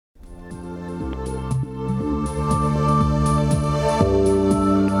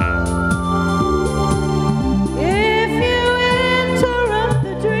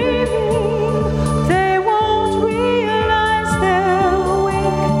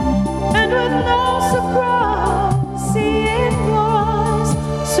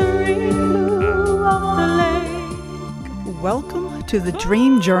to the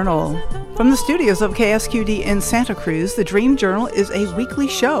Dream Journal. From the studios of KSQD in Santa Cruz, the Dream Journal is a weekly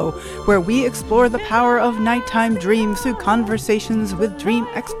show where we explore the power of nighttime dreams through conversations with dream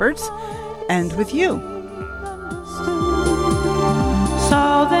experts and with you.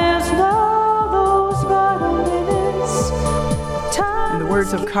 So there's in the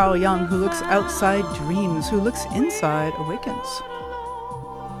words of Carl Jung, who looks outside dreams, who looks inside awakens.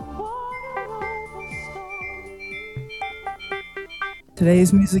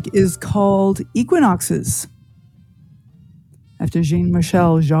 Today's music is called Equinoxes, after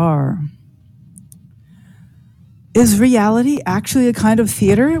Jean-Michel Jarre. Is reality actually a kind of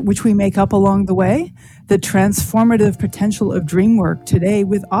theater which we make up along the way? The transformative potential of dream work, today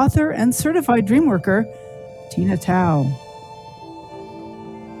with author and certified dream worker, Tina Tao.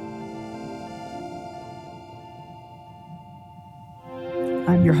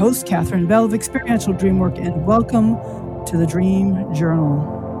 I'm your host, Catherine Bell of Experiential Dreamwork, and welcome to the Dream Journal.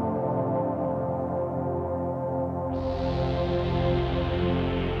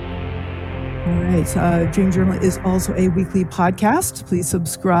 All right, Dream Journal is also a weekly podcast. Please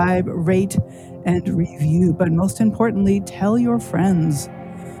subscribe, rate, and review. But most importantly, tell your friends.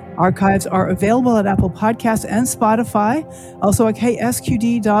 Archives are available at Apple Podcasts and Spotify. Also at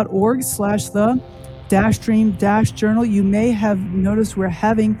ksqd.org/the-dream-journal. You may have noticed we're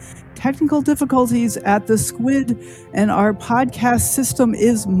having technical difficulties at the Squid, and our podcast system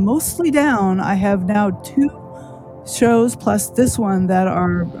is mostly down. I have now 2 shows plus this one that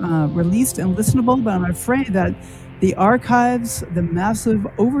are released and listenable, but I'm afraid that the archives, the massive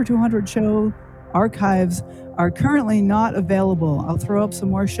over 200 show archives, are currently not available. I'll throw up some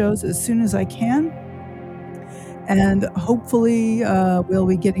more shows as soon as I can, and hopefully we'll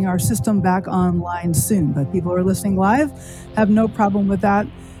be getting our system back online soon. But people who are listening live have no problem with that.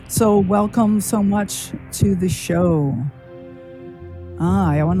 So welcome so much to the show.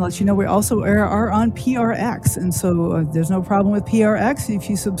 I want to let you know we also are on PRX, and so there's no problem with PRX. If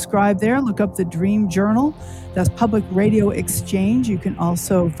you subscribe there, look up the Dream Journal. That's Public Radio Exchange. You can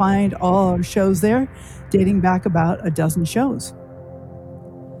also find all our shows there, dating back about a dozen shows.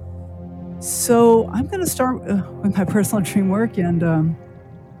 So I'm going to start with my personal dream work, and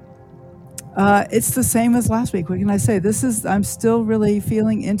it's the same as last week. What can I say? I'm still really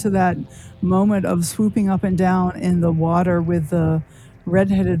feeling into that moment of swooping up and down in the water with the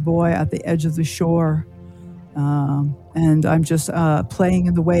redheaded boy at the edge of the shore. And I'm just playing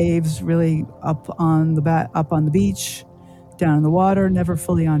in the waves, really up on the beach, down in the water, never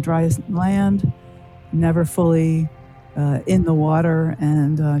fully on dry land, never fully in the water,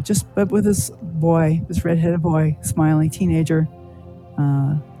 and but with this boy, this redheaded boy, smiling teenager,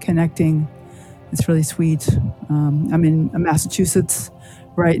 connecting. It's really sweet. I'm in Massachusetts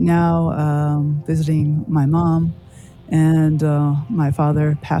right now, visiting my mom, and my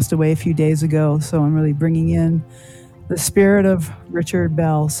father passed away a few days ago, so I'm really bringing in the spirit of Richard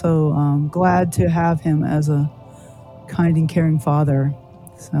Bell. So I'm glad to have him as a kind and caring father.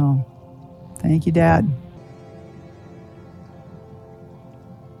 So thank you, Dad.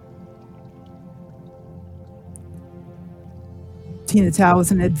 Tina Tao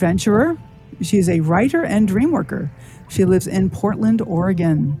is an adventurer. She is a writer and dream worker. She lives in Portland,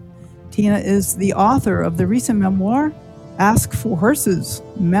 Oregon. Tina is the author of the recent memoir, Ask for Horses,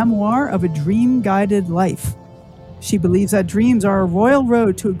 Memoir of a Dream-Guided Life. She believes that dreams are a royal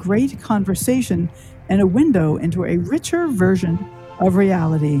road to a great conversation and a window into a richer version of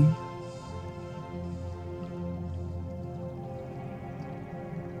reality.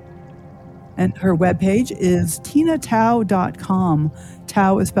 And her webpage is tinatao.com.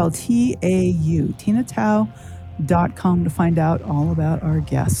 Tao is spelled T-A-U. tinatao.com to find out all about our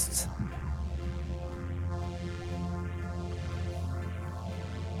guests.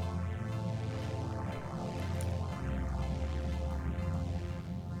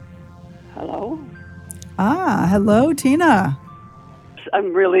 Hello. Hello, Tina.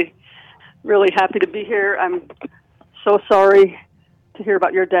 I'm really, really happy to be here. I'm so sorry to hear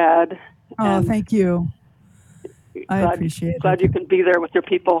about your dad. Oh, thank you. I appreciate it. Glad you can be there with your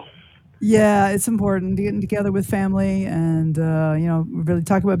people. Yeah, it's important getting together with family, and really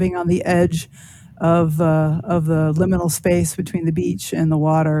talk about being on the edge of the liminal space between the beach and the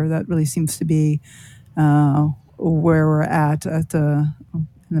water. That really seems to be where we're at in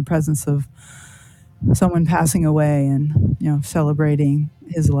the presence of someone passing away, and celebrating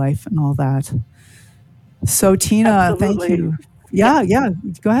his life and all that. So, Tina, Absolutely. Thank you. Yeah,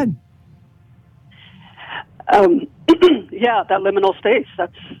 go ahead. Yeah, that liminal space.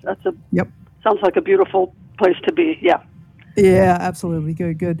 That's a Yep. Sounds like a beautiful place to be. Yeah. Yeah, absolutely.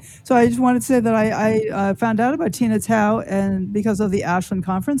 Good, good. So I just wanted to say that I found out about Tina Tao, and because of the Ashland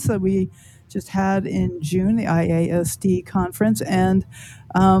conference that we just had in June, the IASD conference, and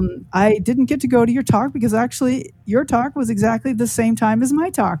I didn't get to go to your talk because actually your talk was exactly the same time as my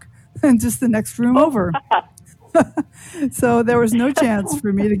talk, and just the next room Oh, over. So there was no chance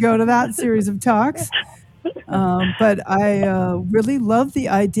for me to go to that series of talks. But I really love the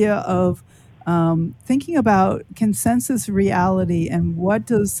idea of thinking about consensus reality and what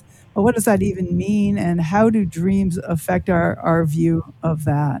does that even mean, and how do dreams affect our view of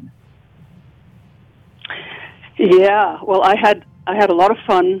that? yeah. Well, I had a lot of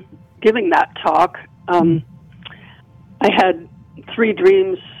fun giving that talk. I had 3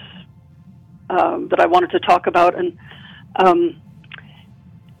 dreams that I wanted to talk about, and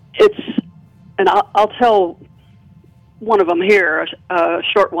I'll tell one of them here, a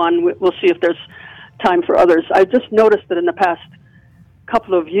short one. We'll see if there's time for others. I just noticed that in the past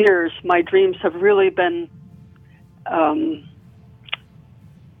couple of years, my dreams have really been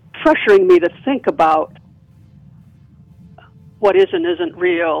pressuring me to think about what is and isn't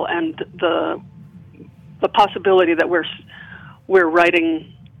real, and the possibility that we're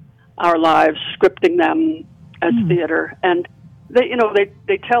writing our lives, scripting them as theater, and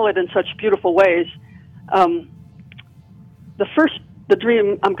they tell it in such beautiful ways. The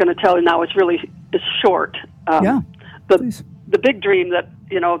dream I'm going to tell you now is short. Yeah, please. The big dream that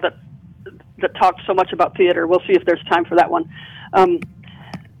talks so much about theater. We'll see if there's time for that one.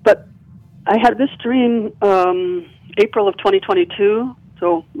 But I had this dream April of 2022,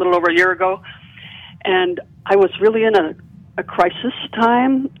 so a little over a year ago, and I was really in a crisis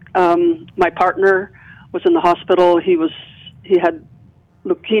time. My partner was in the hospital. He had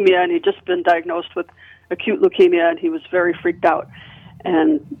leukemia, and he'd just been diagnosed with acute leukemia, and he was very freaked out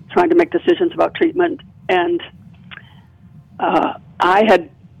and trying to make decisions about treatment. And I had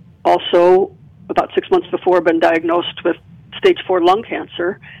also, about 6 months before, been diagnosed with stage 4 lung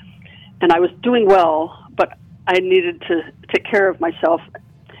cancer, and I was doing well, but I needed to take care of myself.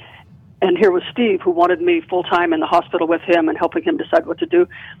 And here was Steve, who wanted me full-time in the hospital with him and helping him decide what to do.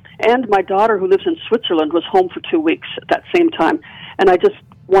 And my daughter, who lives in Switzerland, was home for 2 weeks at that same time, and I just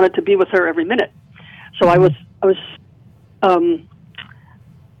wanted to be with her every minute. So I was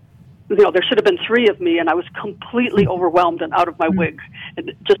there should have been 3 of me, and I was completely overwhelmed and out of my wig,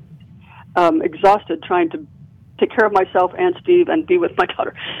 and just exhausted trying to take care of myself and Steve and be with my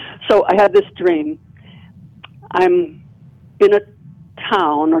daughter. So I had this dream. I'm in a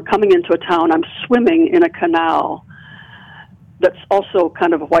town, or coming into a town. I'm swimming in a canal that's also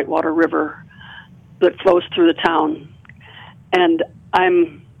kind of a whitewater river that flows through the town. And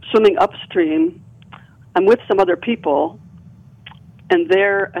I'm swimming upstream. I'm with some other people, and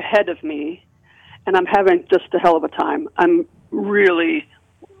they're ahead of me, and I'm having just a hell of a time. I'm really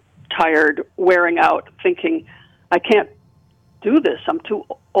tired, wearing out, thinking, I can't do this. I'm too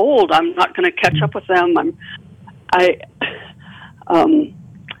old. I'm not going to catch up with them.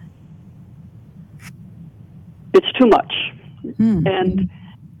 It's too much. And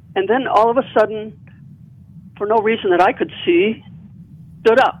then all of a sudden, for no reason that I could see,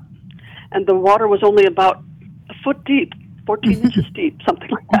 stood up. And the water was only about a foot deep, 14 inches deep, something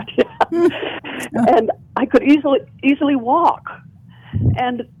like that. Yeah. And I could easily walk.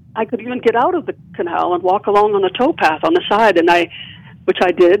 And I could even get out of the canal and walk along on the towpath on the side, which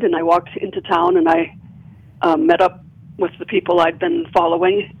I did, and I walked into town, and I met up with the people I'd been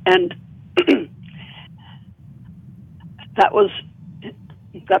following, and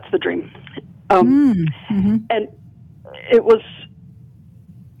that's the dream. And it was,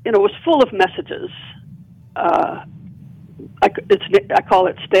 it was full of messages. I call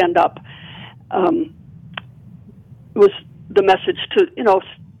it stand up. It was the message to,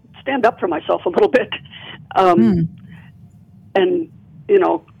 stand up for myself a little bit, and,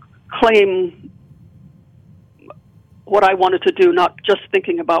 claim what I wanted to do, not just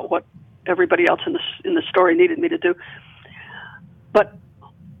thinking about what everybody else in the story needed me to do. But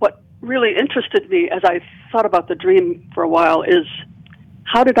what really interested me as I thought about the dream for a while is,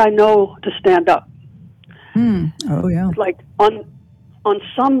 how did I know to stand up? Oh, yeah. Like on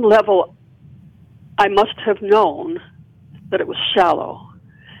some level, I must have known that it was shallow.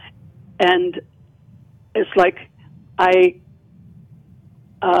 And it's like I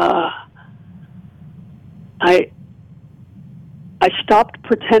stopped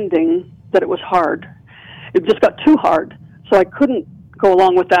pretending that it was hard. It just got too hard, so I couldn't go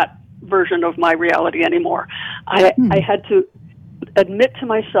along with that version of my reality anymore. I had to admit to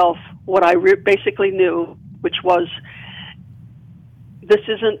myself what I basically knew, which was, this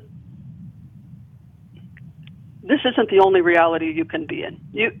isn't this isn't the only reality you can be in.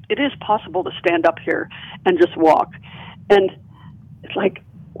 It is possible to stand up here and just walk. And it's like,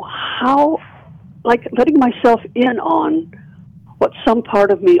 how, like letting myself in on what some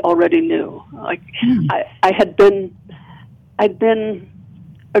part of me already knew. Like I'd been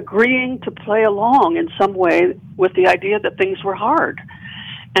agreeing to play along in some way with the idea that things were hard.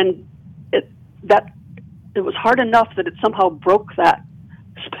 And it was hard enough that it somehow broke that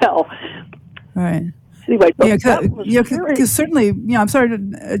spell. Right. Anyway, so because certainly, I'm sorry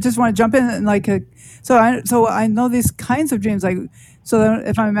to, I just want to jump in and so I know these kinds of dreams, like, so that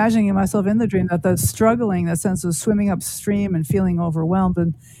if I'm imagining myself in the dream, that struggling, that sense of swimming upstream and feeling overwhelmed,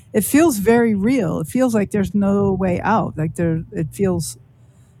 and it feels very real. It feels like there's no way out. Like it feels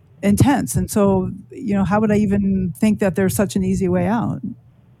intense. And so, how would I even think that there's such an easy way out?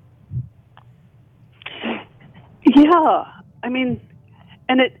 Yeah, I mean,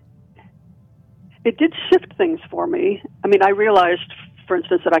 and it did shift things for me. I mean, I realized, for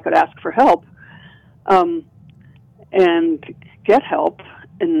instance, that I could ask for help, and get help,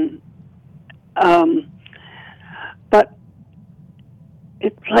 and but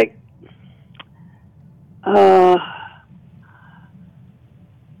it's like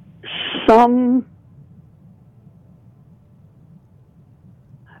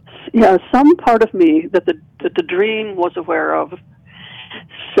some part of me that the dream was aware of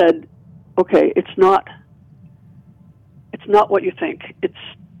said, okay, it's not what you think.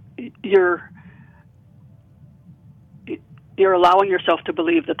 You're allowing yourself to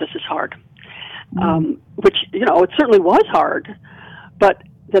believe that this is hard, which it certainly was hard, but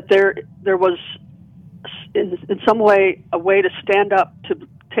that there was in some way a way to stand up, to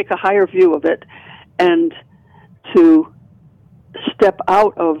take a higher view of it, and to step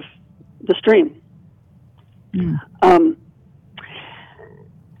out of the stream.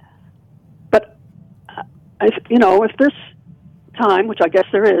 But if there's time, which I guess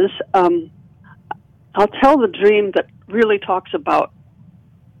there is, I'll tell the dream that really talks about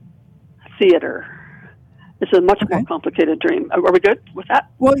theater. It's a much more complicated dream. Are we good with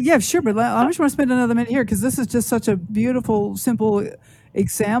that? Well, yeah, sure. But I just want to spend another minute here, because this is just such a beautiful, simple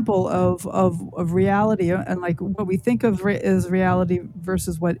example of reality, and like what we think of as reality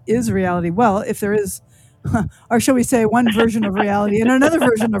versus what is reality. Well, if there is, or shall we say, one version of reality and another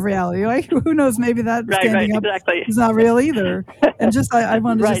version of reality, like who knows, maybe that standing up is not real either. And just I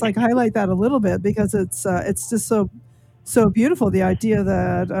want to just highlight that a little bit, because it's just so beautiful, the idea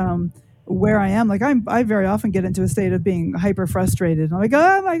that where I am, like I very often get into a state of being hyper frustrated. I'm like,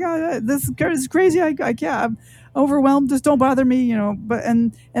 oh my God, this is crazy. I can't. I'm overwhelmed. Just don't bother me, But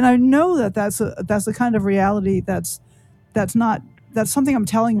and I know that's the kind of reality that's something I'm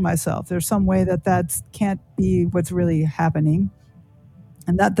telling myself. There's some way that can't be what's really happening,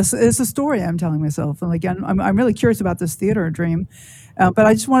 and that this is a story I'm telling myself. And again, I'm really curious about this theater dream, but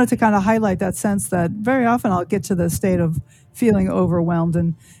I just wanted to kind of highlight that sense that very often I'll get to the state of feeling overwhelmed,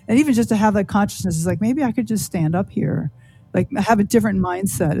 and even just to have that consciousness is like, maybe I could just stand up here, like have a different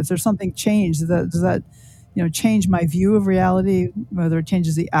mindset. If there's something changed, does that change my view of reality, whether it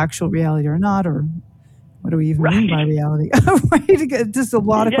changes the actual reality or not, or what do we even mean by reality? Just a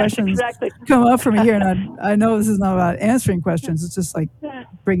lot of questions come up for me here, and I know this is not about answering questions. It's just like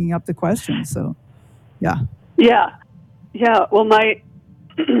bringing up the questions. So, yeah. Well, my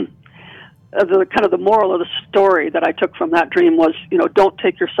the moral of the story that I took from that dream was, don't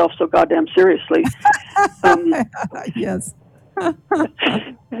take yourself so goddamn seriously. Yes. And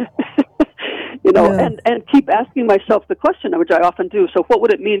keep asking myself the question, which I often do. So what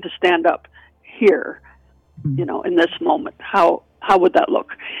would it mean to stand up here, in this moment? How would that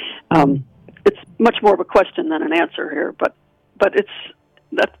look? It's much more of a question than an answer here, but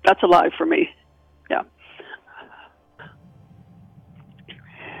that's alive for me. Yeah.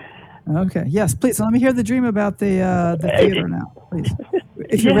 Okay. Yes, please. So let me hear the dream about the theater now, please,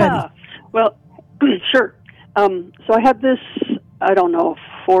 if you're ready. Well, sure. So I had this, I don't know,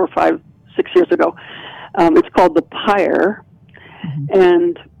 4 or 5, 6 years ago. It's called The Pyre.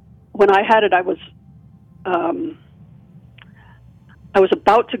 And when I had it, I was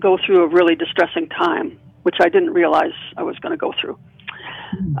about to go through a really distressing time, which I didn't realize I was going to go through.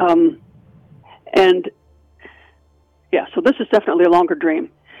 And yeah, so this is definitely a longer dream.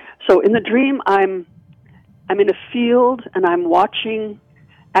 So in the dream, I'm in a field and I'm watching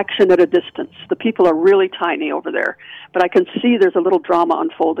action at a distance. The people are really tiny over there, but I can see there's a little drama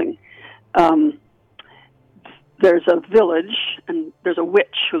unfolding. There's a village, and there's a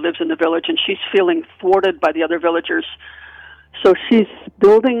witch who lives in the village, and she's feeling thwarted by the other villagers. So she's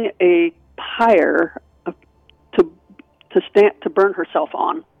building a pyre to burn herself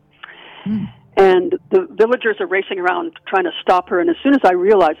on. And the villagers are racing around trying to stop her. And as soon as I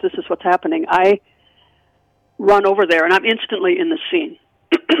realize this is what's happening, I run over there, and I'm instantly in the scene.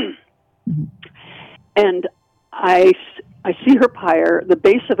 Mm-hmm. And I see her pyre. The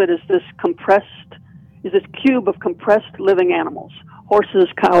base of it is this cube of compressed living animals, horses,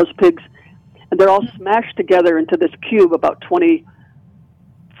 cows, pigs, and they're all smashed together into this cube about 20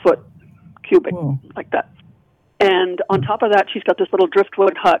 foot cubic, like that. And on top of that, she's got this little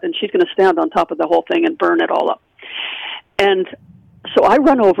driftwood hut, and she's going to stand on top of the whole thing and burn it all up. And so I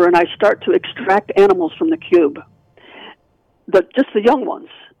run over and I start to extract animals from the cube, just the young ones,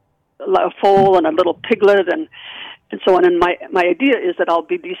 a foal and a little piglet and so on. And my idea is that I'll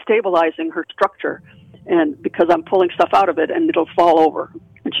be destabilizing her structure, and because I'm pulling stuff out of it, and it'll fall over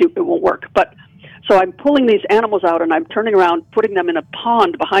and it won't work. But so I'm pulling these animals out, and I'm turning around, putting them in a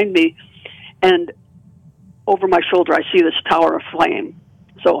pond behind me, and over my shoulder I see this tower of flame.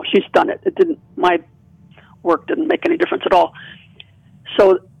 So she's done it. My work didn't make any difference at all.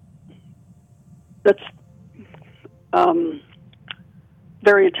 So that's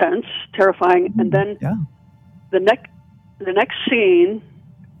very intense, terrifying. And then the next scene,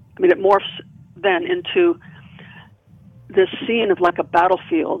 I mean, it morphs then into this scene of like a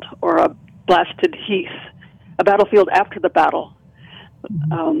battlefield or a blasted heath, a battlefield after the battle.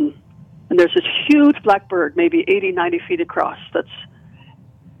 And there's this huge black bird, maybe 80, 90 feet across, that's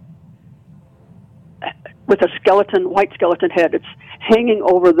with a white skeleton head. It's hanging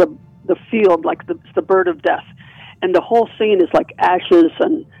over the field like the bird of death. And the whole scene is like ashes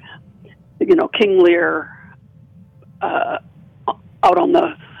and, King Lear out on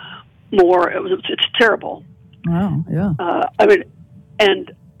the moor. It's terrible. Wow, yeah.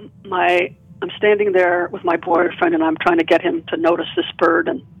 And I'm standing there with my boyfriend, and I'm trying to get him to notice this bird.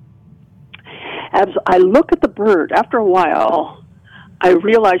 And as I look at the bird, after a while, I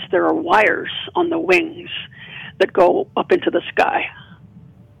realize there are wires on the wings that go up into the sky.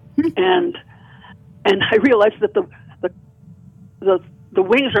 And I realized that the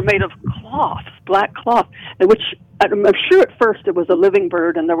wings are made of cloth, black cloth, which I'm sure at first it was a living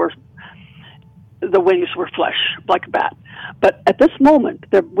bird, and the wings were flesh, like a bat. But at this moment,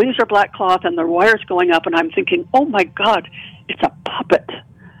 the wings are black cloth, and the wires going up, and I'm thinking, oh my God, it's a puppet.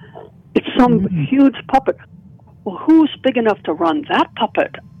 It's some huge puppet. Well, who's big enough to run that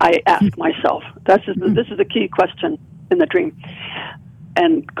puppet? I ask myself. This is the key question in the dream.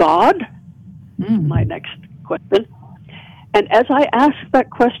 And God, my next question. And as I ask that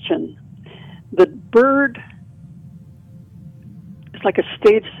question, the bird, it's like a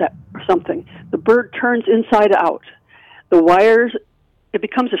stage set or something. The bird turns inside out. The wires, it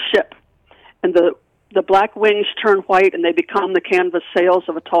becomes a ship. And the black wings turn white, and they become the canvas sails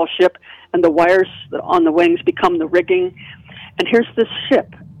of a tall ship, and the wires on the wings become the rigging. And here's this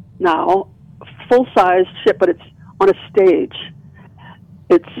ship now, full-size ship, but it's on a stage.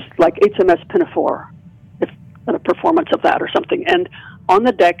 It's like HMS Pinafore, if a performance of that or something. And on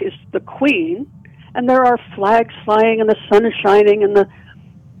the deck is the Queen, and there are flags flying, and the sun is shining, and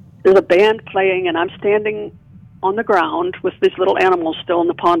there's a band playing, and I'm standing on the ground with these little animals still in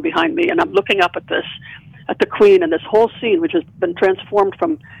the pond behind me, and I'm looking up at the Queen and this whole scene, which has been transformed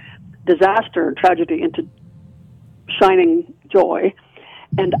from disaster and tragedy into shining joy.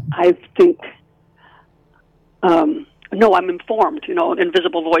 And I think, no, I'm informed, an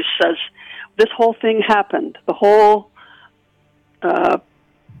invisible voice says, this whole thing happened, the whole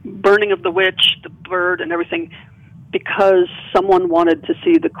burning of the witch, the bird, and everything, because someone wanted to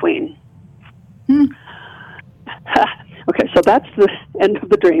see the Queen. Okay, so that's the end of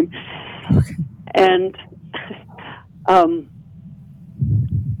the dream. Okay. And,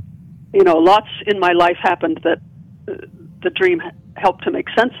 lots in my life happened that the dream helped to make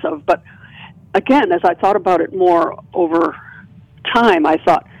sense of. But again, as I thought about it more over time, I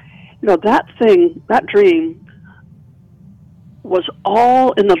thought, that dream was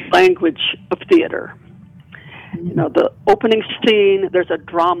all in the language of theater. The opening scene, there's a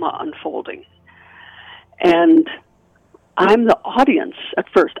drama unfolding. And I'm the audience at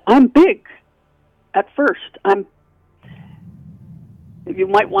first. I'm big at first. You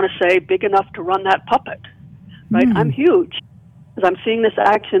might want to say, big enough to run that puppet, right? I'm huge, because I'm seeing this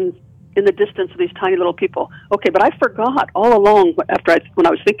action in the distance of these tiny little people. Okay, but I forgot all along when I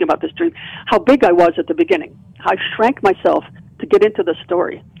was thinking about this dream, how big I was at the beginning. I shrank myself to get into the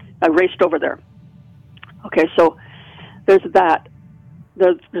story. I raced over there. Okay, so there's that.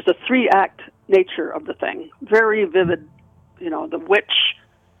 There's a 3-act nature of the thing. Very vivid, the witch,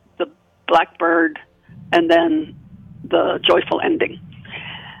 the blackbird, and then the joyful ending.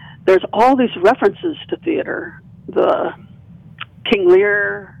 There's all these references to theater. The King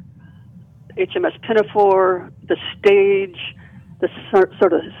Lear HMS Pinafore, the stage, the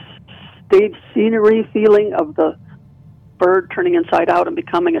sort of stage scenery feeling of the bird turning inside out and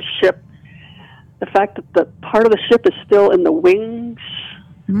becoming a ship. The fact that the part of the ship is still in the wings,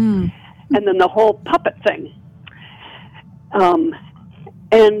 and then the whole puppet thing.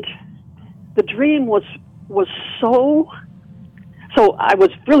 And the dream was so I was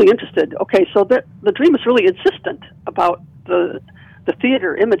really interested. Okay, so the dream is really insistent about the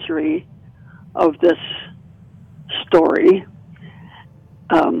theater imagery of this story,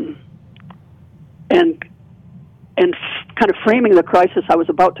 and kind of framing the crisis I was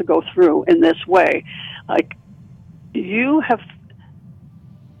about to go through in this way. Like, you have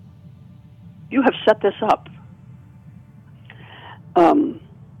set this up.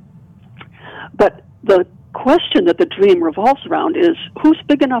 But the question that the dream revolves around is, who's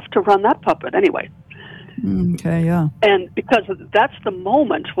big enough to run that puppet anyway? Okay, yeah. And because that's the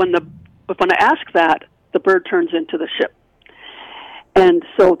moment when I ask that, the bird turns into the ship. And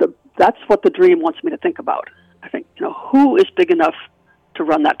so that's what the dream wants me to think about. I think, who is big enough to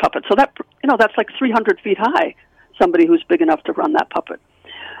run that puppet? So that, that's like 300 feet high, somebody who's big enough to run that puppet.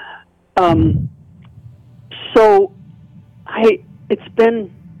 So it's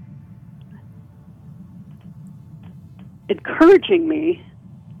been encouraging me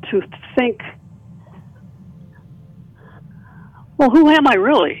to think, well, who am I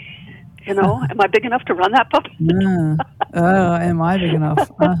really? Am I big enough to run that puppet? Am I big enough?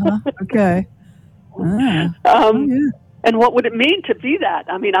 Okay. Yeah. And what would it mean to be that?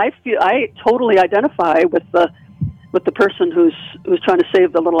 I mean, I totally identify with the person who's trying to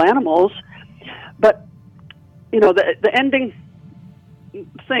save the little animals, but the ending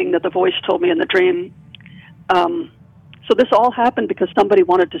thing that the voice told me in the dream. So this all happened because somebody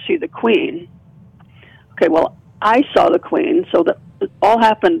wanted to see the Queen. Okay, well, I saw the Queen, so that it all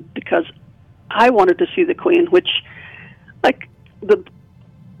happened because I wanted to see the Queen, which, like, the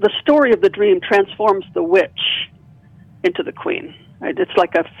story of the dream transforms the witch into the Queen. Right? It's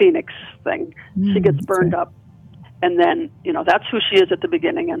like a phoenix thing. She gets burned up, and then, that's who she is at the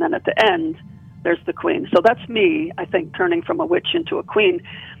beginning, and then at the end, there's the Queen. So that's me, I think, turning from a witch into a queen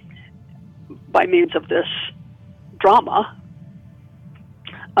by means of this drama.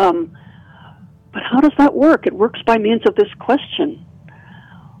 But how does that work? It works by means of this question.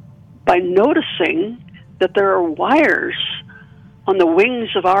 By noticing that there are wires on the wings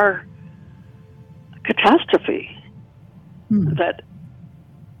of our catastrophe. That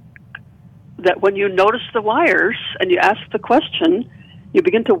when you notice the wires and you ask the question, you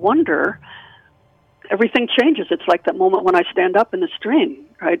begin to wonder, everything changes. It's like that moment when I stand up in the stream,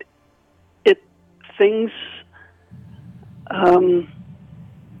 right? Things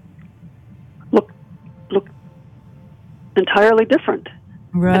look entirely different.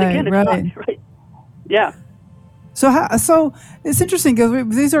 Right, and again, it's right. Not, right. Yeah. So it's interesting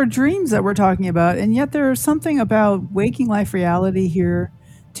because these are dreams that we're talking about, and yet there's something about waking life reality here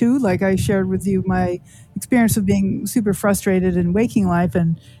too. Like I shared with you my experience of being super frustrated in waking life,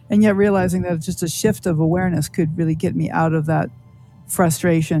 and yet realizing that just a shift of awareness could really get me out of that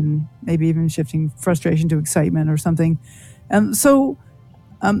frustration, maybe even shifting frustration to excitement or something. So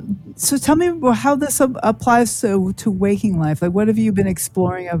tell me how this applies to waking life. Like, what have you been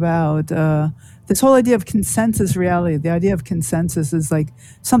exploring about this whole idea of consensus reality? The idea of consensus is like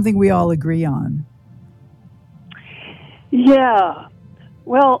something we all agree on. Yeah.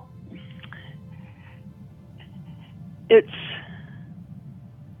 Well, it's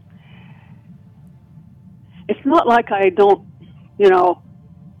not like I don't,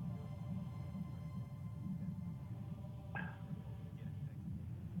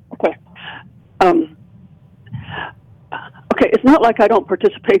 Okay, it's not like I don't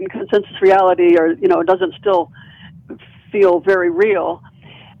participate in consensus reality, or it doesn't still feel very real,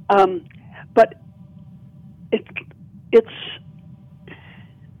 but it's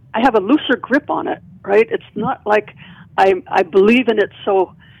I have a looser grip on it, right? It's not like I believe in it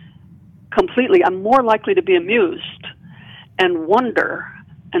so completely. I'm more likely to be amused and wonder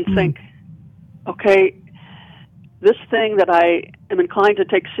and think, okay, this thing that I am inclined to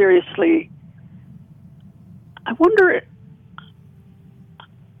take seriously, I wonder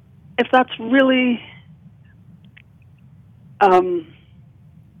if that's really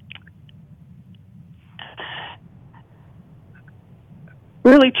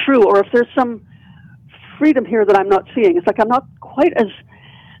really true, or if there's some freedom here that I'm not seeing. It's like I'm not quite as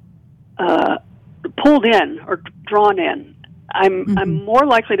pulled in or drawn in. I'm more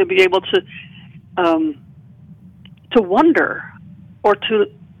likely to be able to wonder or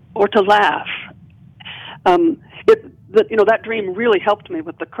to laugh. that dream really helped me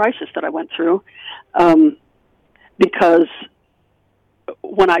with the crisis that I went through, because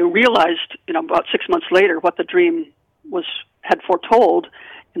when I realized, about 6 months later, what the dream had foretold,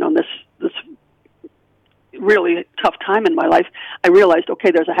 this really tough time in my life, I realized,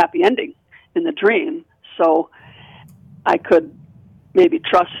 okay, there's a happy ending in the dream, so I could maybe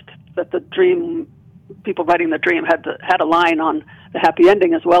trust that the dream, people writing the dream had a line on the happy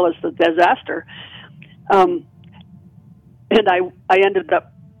ending as well as the disaster. And I ended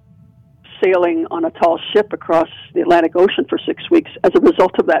up sailing on a tall ship across the Atlantic Ocean for 6 weeks as a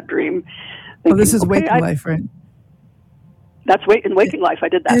result of that dream. Thinking, this is Waking Life, right? That's in Waking Life. I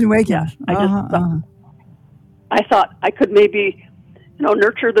did that. In Waking. Yeah, I thought I could maybe,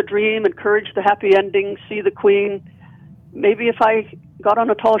 nurture the dream, encourage the happy ending, see the Queen. Maybe if I got on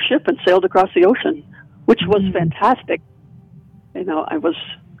a tall ship and sailed across the ocean, which was fantastic. It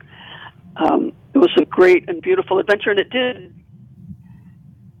was a great and beautiful adventure, and it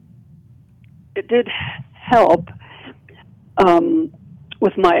did help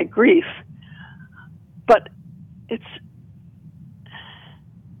with my grief. But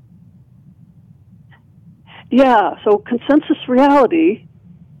so consensus reality,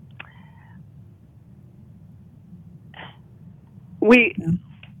 we've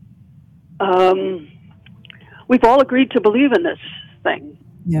all agreed to believe in this thing.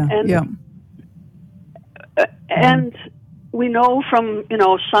 And we know from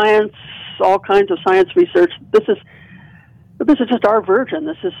science, all kinds of science research, this is just our version.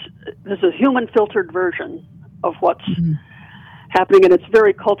 This is a human filtered version of what's happening, and it's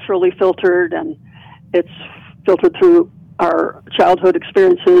very culturally filtered, and it's filtered through our childhood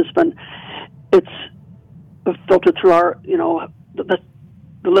experiences, and it's filtered through our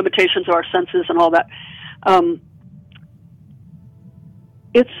the limitations of our senses and all that.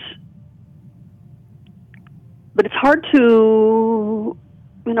 But it's hard to,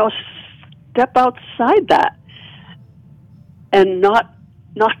 step outside that and not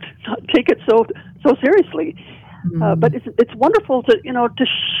take it so seriously. But it's wonderful to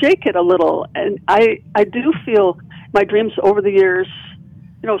shake it a little. And I do feel my dreams over the years,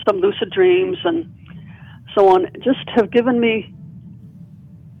 some lucid dreams and so on, just have given me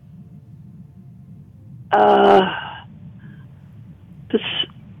the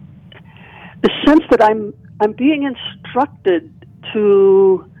sense that I'm being instructed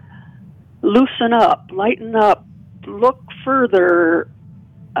to loosen up, lighten up, look further.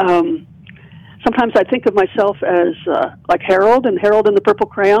 Sometimes I think of myself as like Harold and the Purple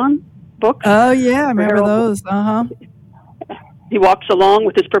Crayon books. Oh yeah, I remember those. He walks along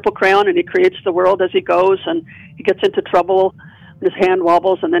with his purple crayon and he creates the world as he goes, and he gets into trouble, and his hand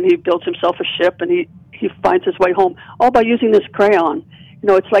wobbles, and then he builds himself a ship, and he finds his way home, all by using this crayon.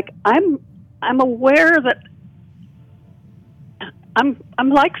 It's like I'm aware that I'm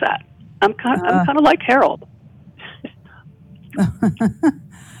like that. I'm kind of like Harold.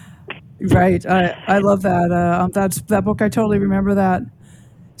 Right. I love that. That book. I totally remember that.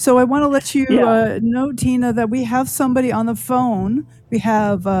 So I want to let you know, Tina, that we have somebody on the phone. We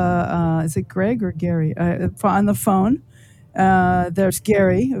have, is it Greg or Gary on the phone? There's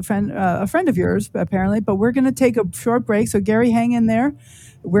Gary, a friend of yours, apparently. But we're going to take a short break. So Gary, hang in there.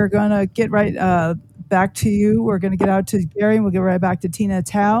 We're going to get right back to you. We're going to get out to Gary, and we'll get right back to Tina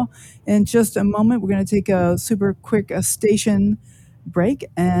Tao in just a moment. We're going to take a super quick station break,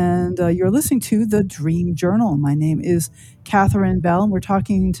 and you're listening to The Dream Journal. My name is Catherine Bell, and we're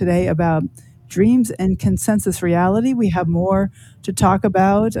talking today about dreams and consensus reality. We have more to talk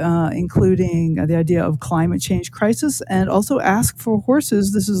about, including the idea of climate change crisis, and also Ask for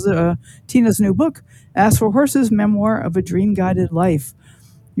Horses. This is Tina's new book, Ask for Horses, Memoir of a Dream-Guided Life.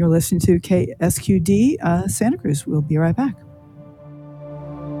 You're listening to KSQD Santa Cruz. We'll be right back.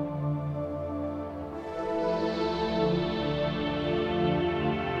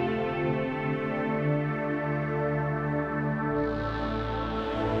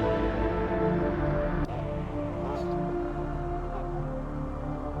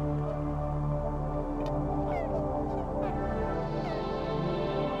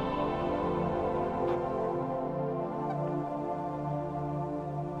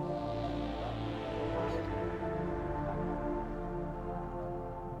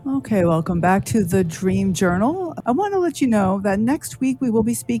 Okay, welcome back to The Dream Journal. I want to let you know that next week we will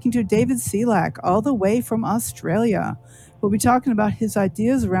be speaking to David Selak, all the way from Australia. We'll be talking about his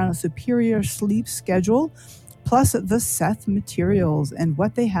ideas around a superior sleep schedule, plus the Seth materials and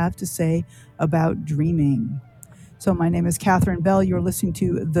what they have to say about dreaming. So my name is Catherine Bell. You're listening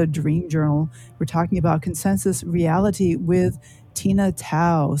to The Dream Journal. We're talking about consensus reality with Tina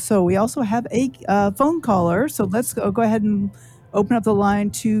Tao. So we also have a phone caller. So let's go ahead and open up the line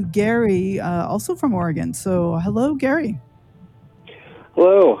to Gary, also from Oregon. So hello, Gary.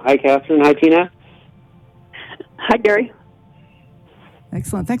 Hello. Hi, Catherine. Hi, Tina. Hi, Gary.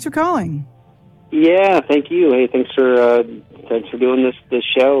 Excellent. Thanks for calling. Yeah, thank you. Hey, thanks for doing this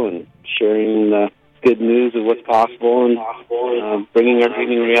show and sharing the good news of what's possible and bringing our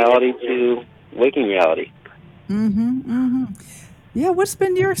dreaming reality to waking reality. Yeah, what's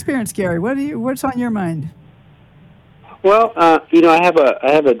been your experience, Gary? What's on your mind? Well, I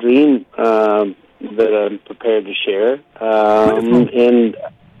have a dream that I'm prepared to share, and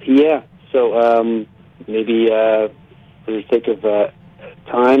yeah, so maybe for the sake of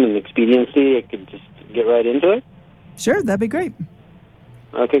time and expediency, I could just get right into it. Sure, that'd be great.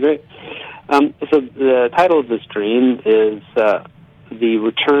 Okay, great. So the title of this dream is The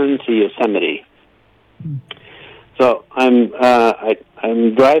Return to Yosemite. So I'm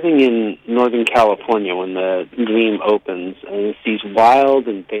driving in Northern California when the dream opens, and it's these wild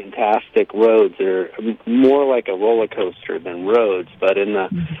and fantastic roads that are more like a roller coaster than roads, but in the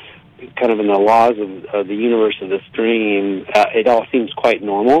kind of in the laws of the universe of this dream, it all seems quite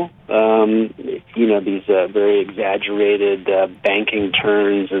normal. These very exaggerated banking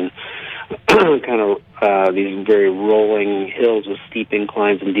turns and kind of these very rolling hills with steep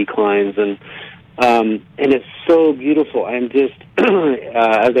inclines and declines, and it's so beautiful. I'm just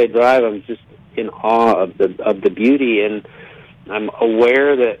as I drive, I'm just in awe of the beauty, and I'm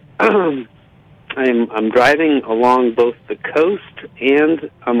aware that I'm driving along both the coast, and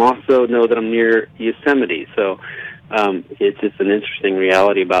I'm also know that I'm near Yosemite. So it's just an interesting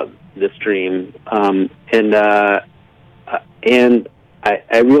reality about this dream, and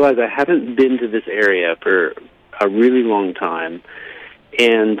I realize I haven't been to this area for a really long time.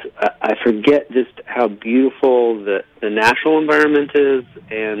 And I forget just how beautiful the natural environment is,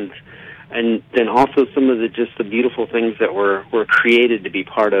 and then also some of the beautiful things that were created to be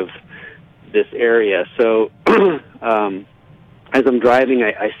part of this area. So as I'm driving,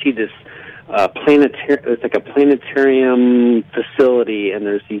 I see this it's like a planetarium facility, and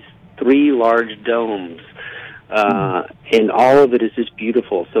there's these 3 large domes. And all of it is just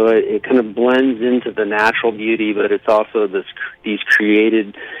beautiful. So it kind of blends into the natural beauty, but it's also these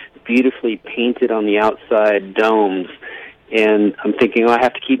created, beautifully painted on the outside domes. And I'm thinking, I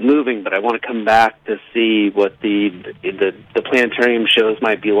have to keep moving, but I want to come back to see what the planetarium shows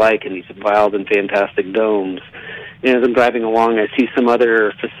might be like in these wild and fantastic domes. And as I'm driving along, I see some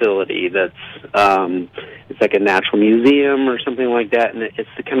other facility that's it's like a natural museum or something like that, and it's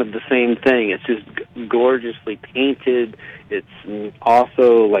kind of the same thing. It's just gorgeously painted. It's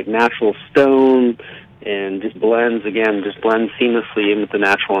also like natural stone, and just blends seamlessly in with the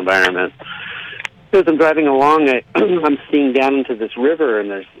natural environment. As I'm driving along, I'm seeing down into this river,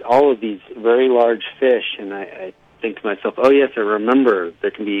 and there's all of these very large fish, and I think to myself, oh yes, I remember there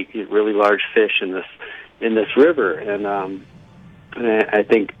can be really large fish in this river, and I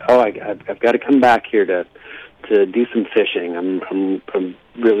think, I've got to come back here to do some fishing. I'm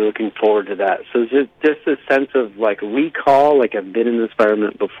really looking forward to that. So just a sense of like recall, like I've been in this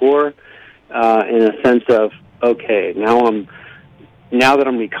environment before, in a sense of okay, now that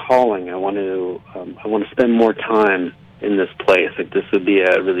I'm recalling, I want to spend more time in this place. Like this would be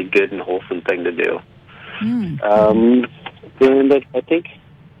a really good and wholesome thing to do. And I think,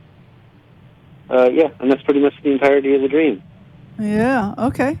 and that's pretty much the entirety of the dream. Yeah.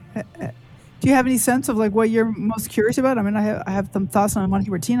 Okay. Do you have any sense of like what you're most curious about? I mean, I have some thoughts on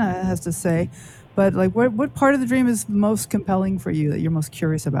what Tina has to say, but like, what part of the dream is most compelling for you that you're most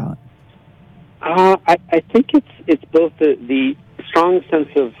curious about? I think it's both the strong sense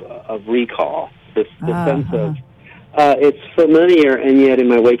of recall, the sense of it's familiar, and yet in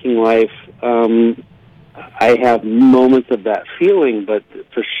my waking life, I have moments of that feeling, but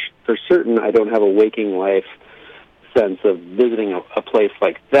for certain, I don't have a waking life sense of visiting a place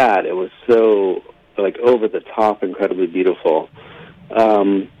like that. It was so like over the top, incredibly beautiful.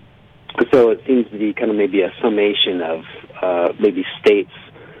 So it seems to be kind of maybe a summation of maybe states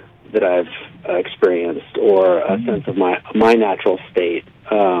that I've experienced, or a sense of my natural state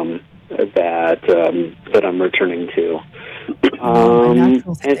that I'm returning to. My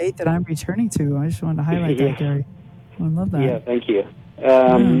natural state that I'm returning to. I just wanted to highlight that, Gary. I love that. Yeah, thank you.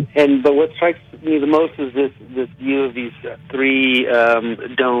 But what strikes me the most is this view of these 3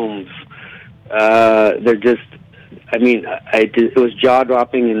 domes. They're just, I mean, it was jaw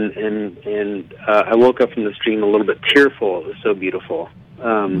dropping, and I woke up from the dream a little bit tearful. It was so beautiful.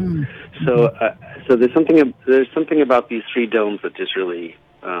 So there's something about these 3 domes that just really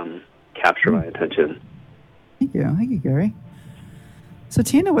capture my attention. Thank you, Gary. So,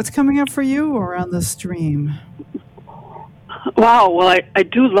 Tina, what's coming up for you around this stream? Wow. Well, I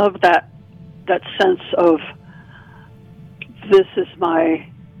do love that sense of this is my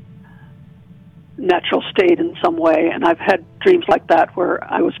natural state in some way, and I've had dreams like that where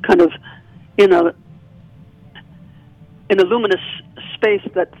I was kind of in a luminous space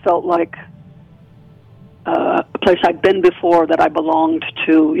that felt like a place I'd been before, that I belonged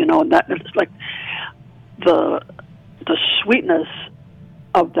to, and that it's like the sweetness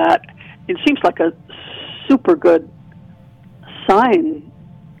of that. It seems like a super good sign,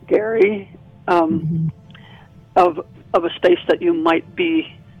 Gary, of a space that you might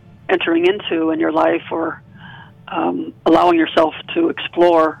be entering into in your life, or allowing yourself to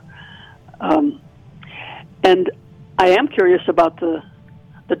explore. And I am curious about the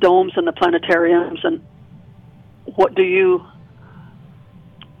domes and the planetariums, and what do you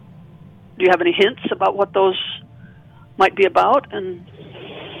have any hints about what those might be about in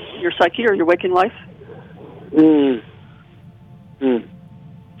your psyche or your waking life?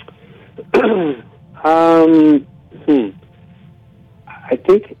 I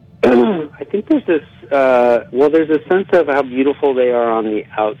think there's this. There's a sense of how beautiful they are on the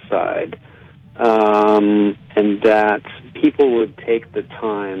outside, and that people would take the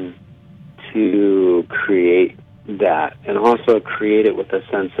time to create that, and also create it with a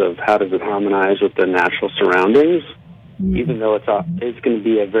sense of how does it harmonize with the natural surroundings, even though it's going to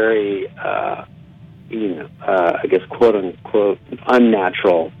be a very, I guess, quote unquote,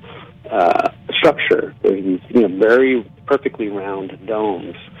 unnatural structure. There's these, very perfectly round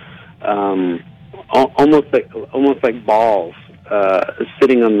domes, almost like balls,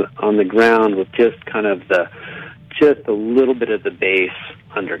 sitting on the ground with just kind of just a little bit of the base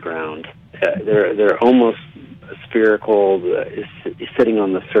underground. They're almost spherical, sitting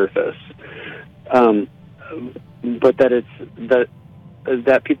on the surface, but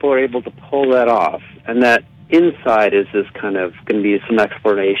that people are able to pull that off, and that inside is this kind of going to be some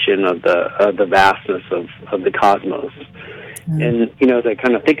exploration of the vastness of the cosmos. And as I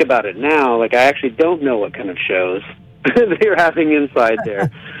kind of think about it now, like, I actually don't know what kind of shows they're having inside there.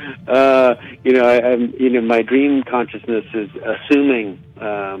 My dream consciousness is assuming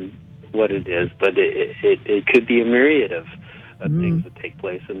what it is, but it could be a myriad of things that take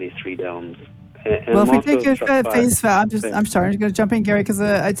place in these three domes. And well, if we take it at face value, I'm sorry, I'm going to jump in, Gary, because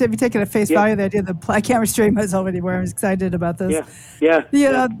I'd say if we take it at face value, the idea that I can't restrain myself anymore. I'm excited about this.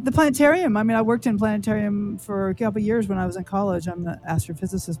 The planetarium. I mean, I worked in planetarium for a couple of years when I was in college. I'm an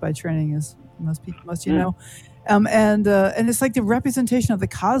astrophysicist by training, as most know. And it's like the representation of the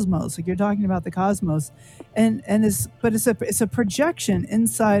cosmos. Like, you're talking about the cosmos, it's a projection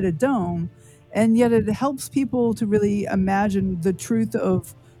inside a dome, and yet it helps people to really imagine the truth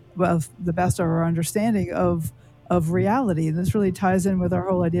of the best of our understanding of reality. And this really ties in with our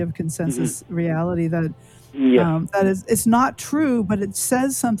whole idea of consensus reality, that it's not true, but it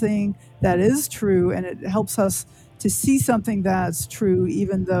says something that is true, and it helps us to see something that's true,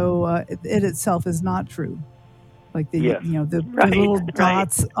 even though it itself is not true. Like the little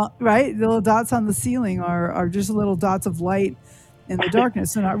dots, right? The little dots on the ceiling are just little dots of light in the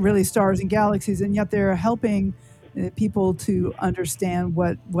darkness. They're not really stars and galaxies, and yet they're helping people to understand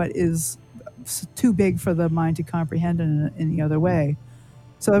what is too big for the mind to comprehend in any other way.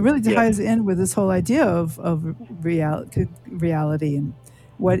 So it really ties in with this whole idea of reality and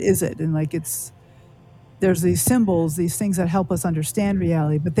what is it, and there's these symbols, these things that help us understand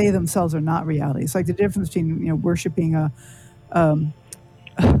reality, but they themselves are not reality. It's like the difference between worshiping an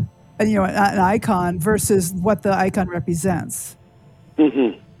icon versus what the icon represents.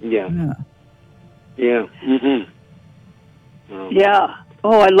 Yeah.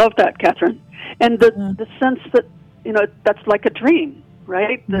 Oh, I love that, Catherine. And the sense that that's like a dream,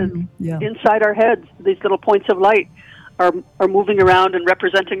 right? Inside our heads, these little points of light are moving around and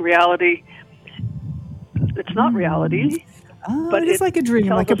representing reality. It's not reality, but it's like a dream,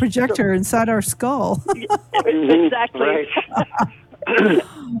 like a projector inside our skull. Exactly.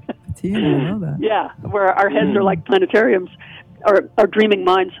 Tina, I know that. Yeah, where our heads are like planetariums, or our dreaming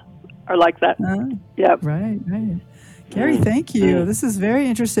minds are like that. Right. Gary, thank you. This is very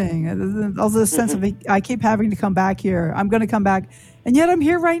interesting. Also, the sense of I keep having to come back here. I'm going to come back, and yet I'm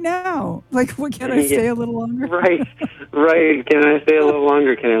here right now. Like, can I stay a little longer? Right. Can I stay a little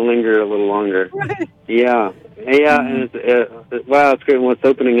longer? Can I linger a little longer? Right. Yeah. And it's great. What's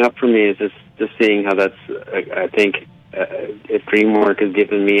opening up for me is just seeing how that's. I think if dream work has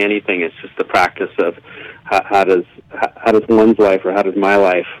given me anything, it's just the practice of how does one's life, or how does my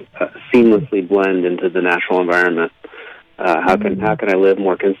life seamlessly blend into the natural environment. How can I live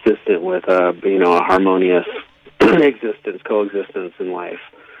more consistent with a harmonious coexistence in life,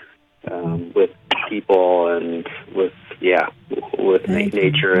 with people and with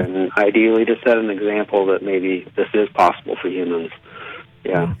nature, and ideally to set an example that maybe this is possible for humans.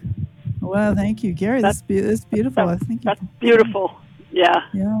 Yeah. Well, thank you, Gary. That's beautiful. I think that's beautiful. Yeah.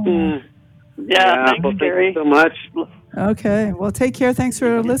 Yeah. Yeah. Thanks, well, Gary. Thank you so much. Okay. Well, take care. Thanks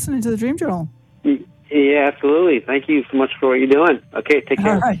for listening to the Dream Journal. Yeah, absolutely. Thank you so much for what you're doing. Okay, take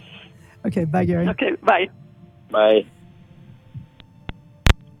care. All right. Okay, bye, Gary. Okay, bye. Bye.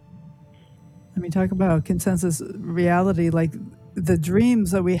 Let me talk about consensus reality. Like the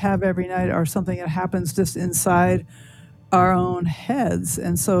dreams that we have every night are something that happens just inside our own heads,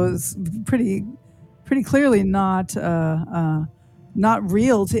 and so it's pretty clearly not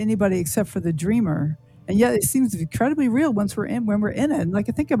real to anybody except for the dreamer. And yet it seems incredibly real when we're in it. And like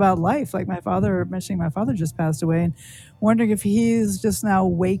I think about life, like my father just passed away, and wondering if he's just now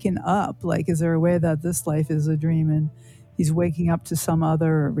waking up. Like, is there a way that this life is a dream and he's waking up to some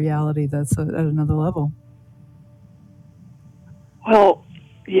other reality that's at another level? Well,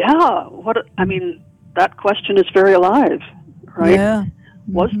 yeah. That question is very alive, right? Yeah.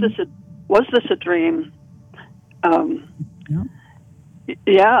 Was this a dream? Yeah.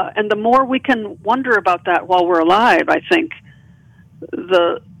 Yeah, and the more we can wonder about that while we're alive, I think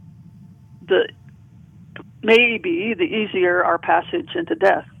the maybe the easier our passage into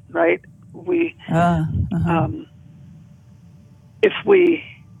death, right? If we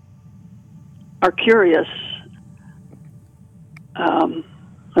are curious,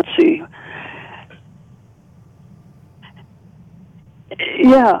 let's see.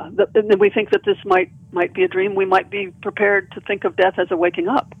 Yeah, and we think that this might be a dream. We might be prepared to think of death as a waking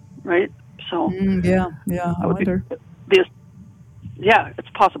up, right? So yeah. I wonder. Yeah, it's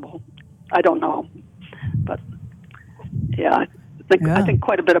possible. I don't know, but yeah, I think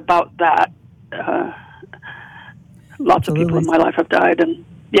quite a bit about that. Lots of people in my life have died, and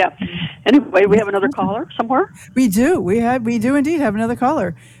yeah. Anyway, we have another caller somewhere. We do. We do indeed have another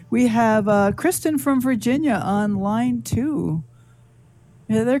caller. We have Kristen from Virginia on line 2.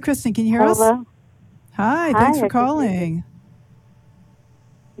 Yeah, there, Kristen. Can you hear us? Hi. Thanks for calling.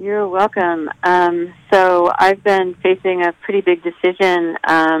 You're welcome. So I've been facing a pretty big decision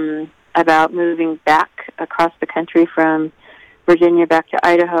about moving back across the country from Virginia back to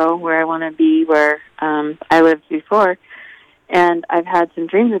Idaho, where I want to be, where I lived before. And I've had some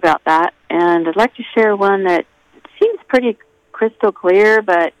dreams about that, and I'd like to share one that seems pretty crystal clear,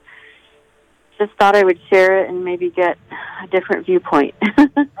 but just thought I would share it and maybe get a different viewpoint.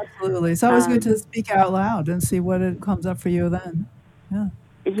 Absolutely. It's always good to speak out loud and see what it comes up for you then. Yeah.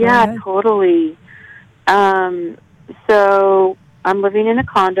 Yeah, totally. So I'm living in a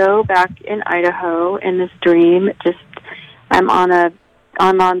condo back in Idaho in this dream. I'm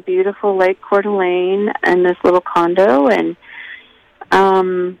on beautiful Lake Coeur d'Alene in this little condo, and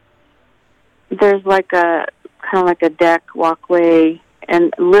there's like a deck walkway,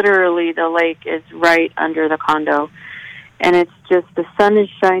 and literally the lake is right under the condo. And it's just, the sun is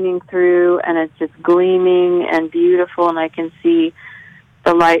shining through, and it's just gleaming and beautiful, and I can see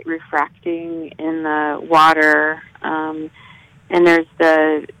the light refracting in the water. And there's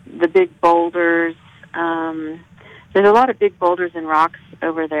the big boulders. There's a lot of big boulders and rocks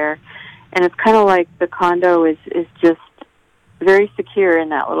over there. And it's kind of like the condo is just very secure in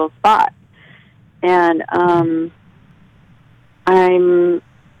that little spot. And I'm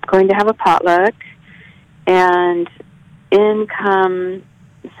going to have a potluck, and in come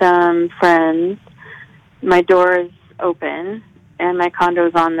some friends. My door is open, and my condo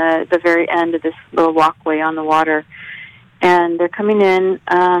is on the very end of this little walkway on the water. And they're coming in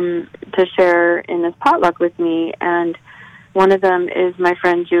to share in this potluck with me. And one of them is my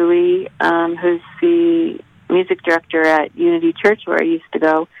friend Julie, who's the music director at Unity Church, where I used to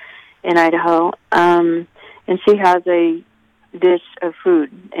go in Idaho. And she has a dish of food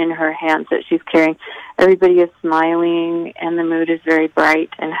in her hands that she's carrying. Everybody is smiling, and the mood is very bright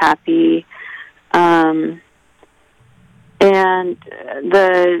and happy. And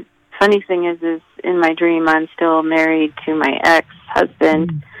the funny thing is in my dream, I'm still married to my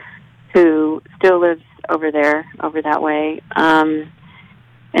ex-husband, who still lives over that way.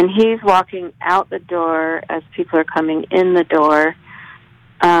 And he's walking out the door as people are coming in the door.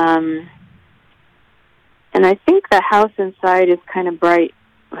 And I think the house inside is kind of bright,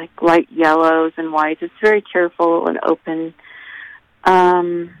 like light yellows and whites. It's very cheerful and open.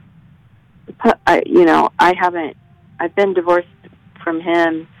 I've been divorced from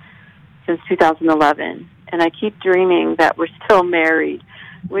him since 2011, and I keep dreaming that we're still married,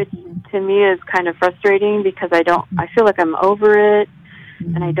 which to me is kind of frustrating because I feel like I'm over it,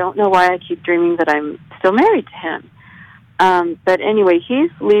 and I don't know why I keep dreaming that I'm still married to him. But anyway,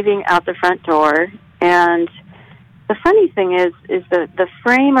 he's leaving out the front door, and the funny thing is that the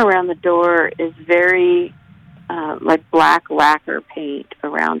frame around the door is very like black lacquer paint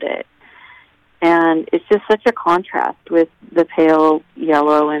around it. And it's just such a contrast with the pale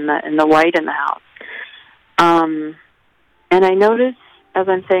yellow and the white in the house. And I notice as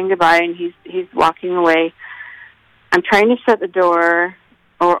I'm saying goodbye and he's walking away, I'm trying to shut the door,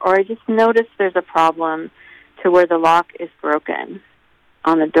 or I just notice there's a problem to where the lock is broken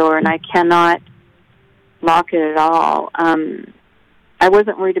on the door, and I cannot lock it at all. I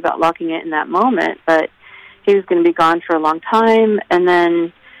wasn't worried about locking it in that moment, but he was going to be gone for a long time, and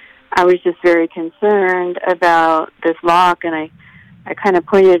then I was just very concerned about this lock, and I kind of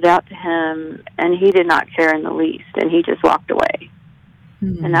pointed it out to him, and he did not care in the least, and he just walked away.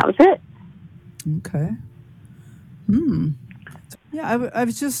 And that was it. Okay. Yeah, I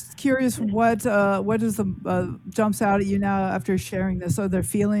was just curious what is the jumps out at you now after sharing this? Are there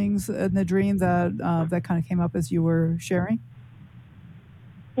feelings in the dream that that kind of came up as you were sharing?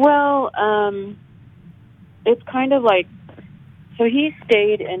 Well, it's kind of like, so he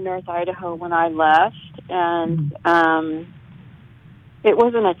stayed in North Idaho when I left, and it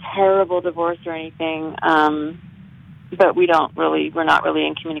wasn't a terrible divorce or anything, but we're not really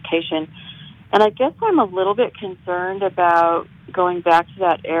in communication. And I guess I'm a little bit concerned about going back to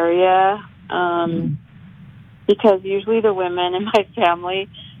that area, because usually the women in my family,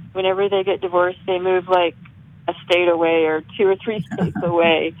 whenever they get divorced, they move like a state away or 2 or 3 states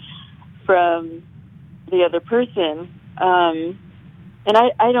away from the other person. And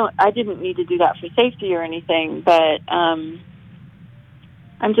I didn't need to do that for safety or anything, but I'm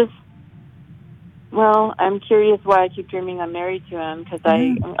curious why I keep dreaming I'm married to him, because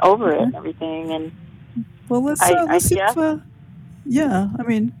I'm over it and everything. And well, let's see if, I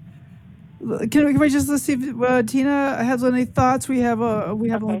mean, can we just let's see if Tina has any thoughts. We have only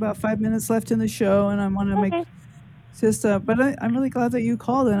about 5 minutes left in the show, and I want to make just but I'm really glad that you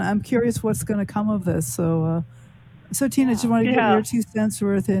called, and I'm curious what's going to come of this. So Tina, do you want to get your 2 cents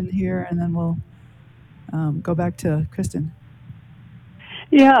worth in here, and then we'll go back to Kristen.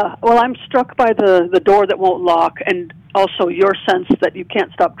 Yeah, well, I'm struck by the door that won't lock, and also your sense that you can't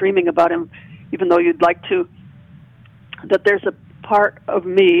stop dreaming about him, even though you'd like to. That there's a part of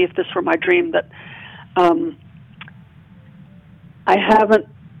me, if this were my dream, that I haven't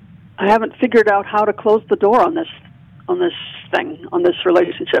figured out how to close the door on this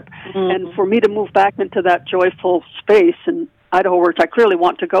relationship, and for me to move back into that joyful space in Idaho, which I clearly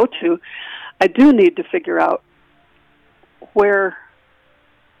want to go to, I do need to figure out where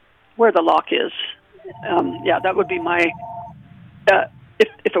the lock is. That would be my if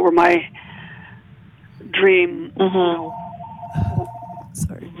it were my dream.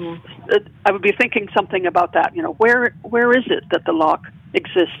 Sorry. I would be thinking something about that. Where is it that the lock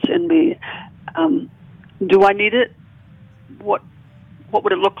exists in me? Do I need it? What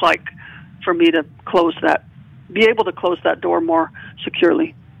would it look like for me to be able to close that door more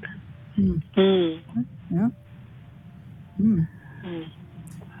securely? Yeah.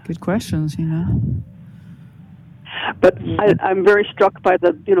 Good questions, But I'm very struck by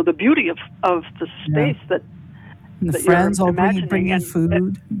the the beauty of the space that. And the friends all bringing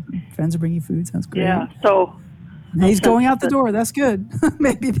food. Friends are bringing food. Sounds great. Yeah. So. And he's going out the door. That's good.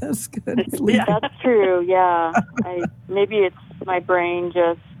 Maybe that's good. That's true. Yeah. Maybe it's my brain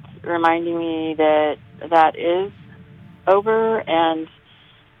just reminding me that is over, and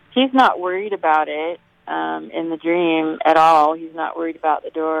he's not worried about it in the dream at all. He's not worried about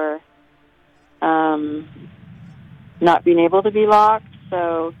the door not being able to be locked.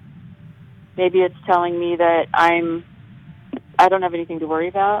 So maybe it's telling me that I don't have anything to worry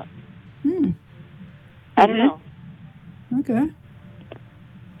about. I don't know. Okay.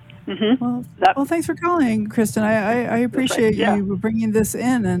 Well, thanks for calling, Kristen. I appreciate you bringing this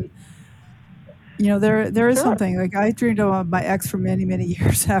in, and there is something like I dreamed of my ex for many, many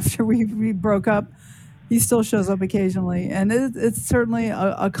years after we broke up. He still shows up occasionally, and it's certainly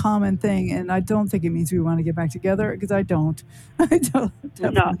a common thing. And I don't think it means we want to get back together, because I don't. No,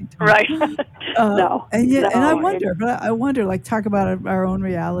 right? No. And I wonder, like, talk about our own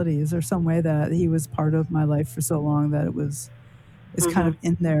reality. Is there some way that he was part of my life for so long that it's kind of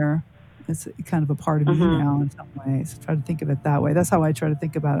in there? It's kind of a part of me now in some ways. Try to think of it that way. That's how I try to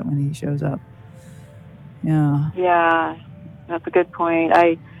think about it when he shows up. Yeah. Yeah, that's a good point.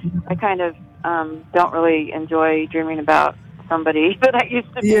 I kind of don't really enjoy dreaming about somebody that I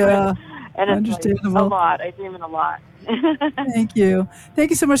used to be with. And it's understandable. Like a lot. I dream it a lot. Thank you.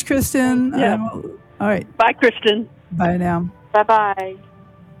 Thank you so much, Kristen. Yeah. All right. Bye, Kristen. Bye now. Bye-bye.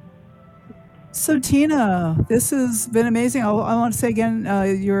 So, Tina, this has been amazing. I want to say again,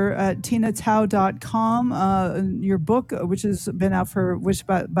 you're at tinatao.com. Your book, which has been out for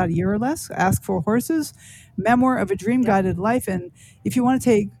about a year or less, Ask for Horses, Memoir of a Dream Yep. Guided Life. And if you want to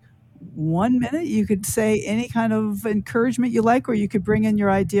take 1 minute, you could say any kind of encouragement you like, or you could bring in your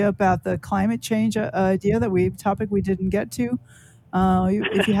idea about the climate change topic we didn't get to.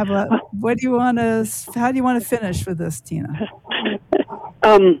 If you have how do you want to finish for this, Tina?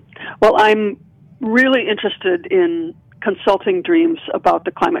 Well, I'm really interested in consulting dreams about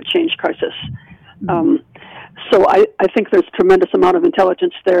the climate change crisis. So I think there's a tremendous amount of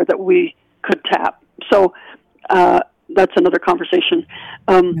intelligence there that we could tap. So that's another conversation.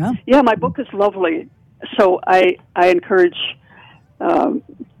 My book is lovely. So I encourage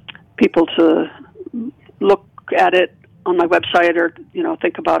people to look at it on my website or,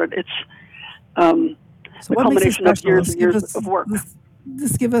 think about it. It's so a culmination of years and years of work.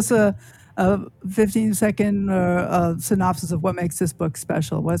 Just give us a 15-second synopsis of what makes this book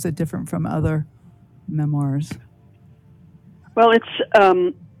special. What is it different from other memoirs? Well,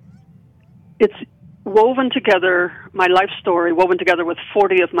 it's woven together, my life story, woven together with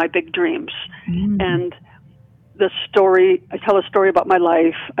 40 of my big dreams. And the story, I tell a story about my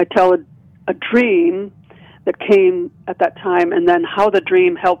life. I tell a dream that came at that time, and then how the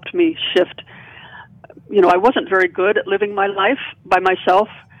dream helped me shift. I wasn't very good at living my life by myself,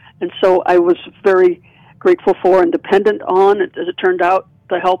 and so I was very grateful for and dependent on, as it turned out,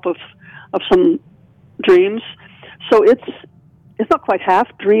 the help of some dreams. So it's not quite half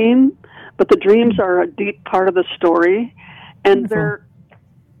dream, but the dreams are a deep part of the story, and they're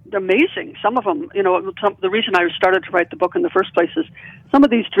amazing. Some of them, the reason I started to write the book in the first place is some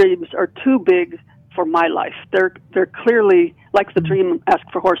of these dreams are too big for my life. They're clearly like the dream Ask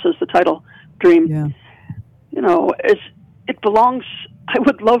for Horses, the title dream. Yeah. It belongs. I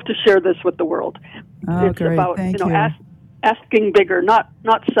would love to share this with the world. It's great. about Thank you. Asking bigger, not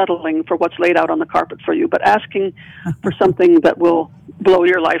settling for what's laid out on the carpet for you, but asking for something that will blow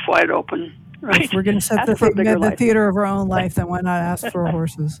your life wide open. Right? If we're going to set the theater of our own life, then why not ask for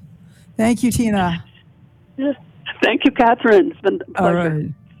horses? Thank you, Tina. Thank you, Catherine. It's been a pleasure. All right.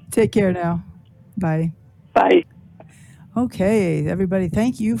 Take care now. Bye. Bye. Okay, everybody,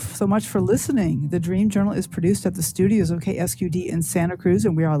 thank you so much for listening. The Dream Journal is produced at the studios of KSQD in Santa Cruz,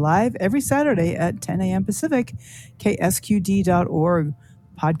 and we are live every Saturday at 10 a.m. Pacific, ksqd.org.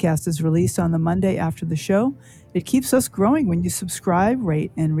 Podcast is released on the Monday after the show. It keeps us growing when you subscribe,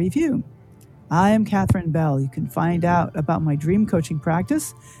 rate, and review. I am Catherine Bell. You can find out about my dream coaching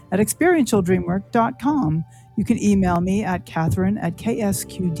practice at experientialdreamwork.com. You can email me at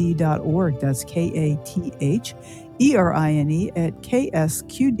catherine@ksqd.org. That's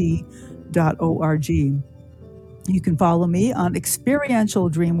KATHERINE@ksqd.org. You can follow me on Experiential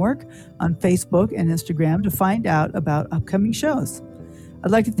Dreamwork on Facebook and Instagram to find out about upcoming shows.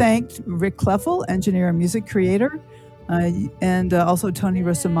 I'd like to thank Rick Kleffel, engineer and music creator, and also Tony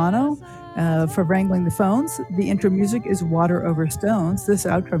Rosamano for wrangling the phones. The intro music is Water Over Stones. This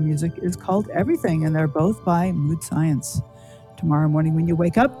outro music is called Everything, and they're both by Mood Science. Tomorrow morning when you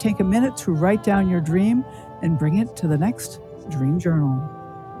wake up, take a minute to write down your dream and bring it to the next Dream Journal.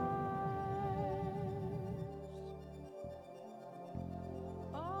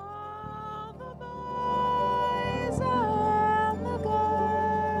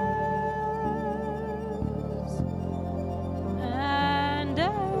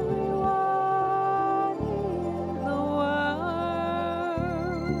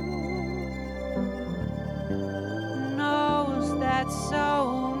 That so